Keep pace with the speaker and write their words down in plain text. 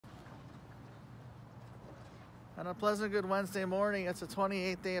And a pleasant good Wednesday morning. It's the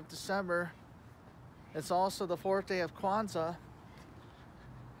 28th day of December. It's also the 4th day of Kwanzaa.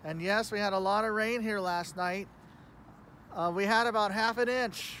 And yes, we had a lot of rain here last night. We had about half an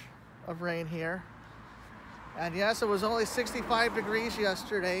inch of rain here. And yes, it was only 65 degrees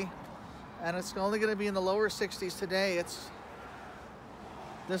yesterday. And it's only going to be in the lower 60s today.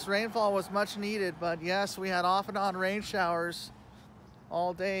 This rainfall was much needed, but yes, we had off and on rain showers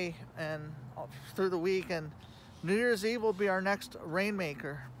all day and through the week. And New Year's Eve will be our next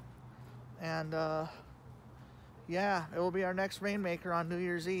rainmaker. And yeah, it will be our next rainmaker on New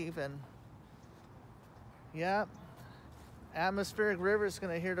Year's Eve. And yeah, atmospheric river is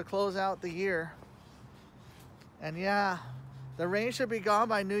going to here to close out the year. And yeah, the rain should be gone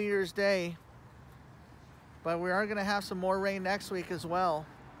by New Year's Day, but we are going to have some more rain next week as well,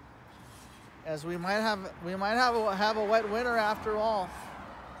 as we might have a wet winter after all.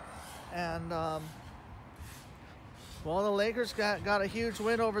 And well, the Lakers got a huge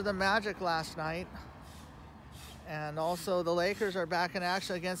win over the Magic last night. And also the Lakers are back in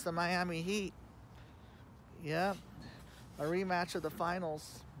action against the Miami Heat. Yeah, a rematch of the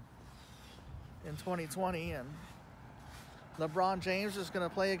finals in 2020. And LeBron James is going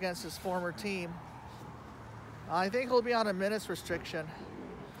to play against his former team. I think he'll be on a minutes restriction.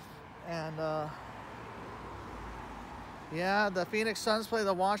 And yeah, the Phoenix Suns play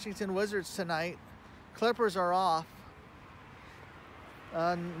the Washington Wizards tonight. Clippers are off.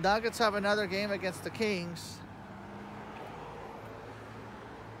 Nuggets have another game against the Kings.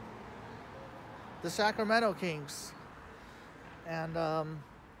 The Sacramento Kings. And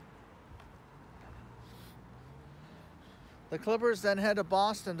the Clippers then head to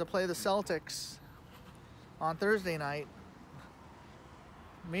Boston to play the Celtics on Thursday night.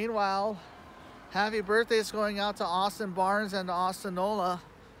 Meanwhile, happy birthdays going out to Austin Barnes and to Austin Nola.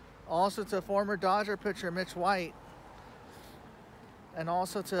 Also to former Dodger pitcher Mitch White. And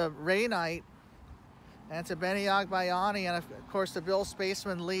also to Ray Knight. And to Benny Agbayani. And of course to Bill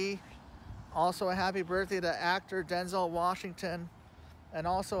Spaceman Lee. Also a happy birthday to actor Denzel Washington. And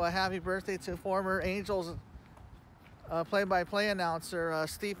also a happy birthday to former Angels play-by-play announcer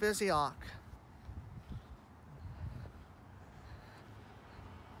Steve Isiok.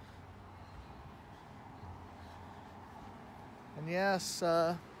 And yes,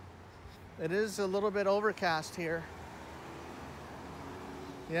 it is a little bit overcast here.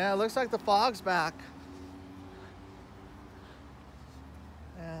 Yeah, it looks like the fog's back.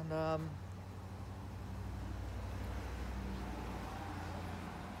 And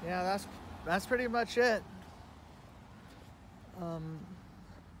yeah, that's pretty much it.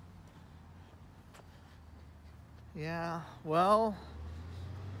 Yeah, well,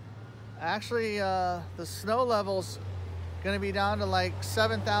 actually the snow level's going to be down to like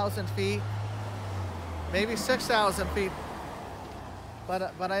 7,000 feet, maybe 6,000 feet.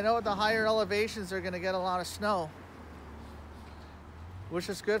 But I know at the higher elevations they're going to get a lot of snow, which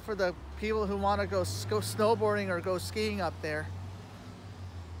is good for the people who want to go snowboarding or go skiing up there.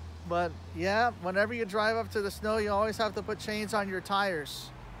 But yeah, whenever you drive up to the snow, you always have to put chains on your tires.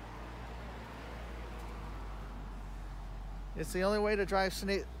 It's the only way to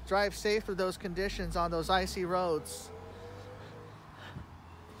drive safe through those conditions on those icy roads.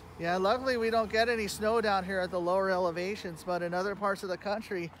 Yeah, luckily we don't get any snow down here at the lower elevations, but in other parts of the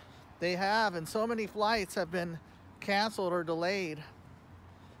country they have, and so many flights have been canceled or delayed.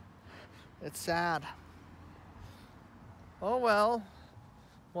 It's sad. Oh well,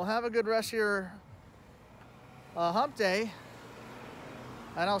 well, have a good rest of your hump day,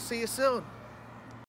 and I'll see you soon.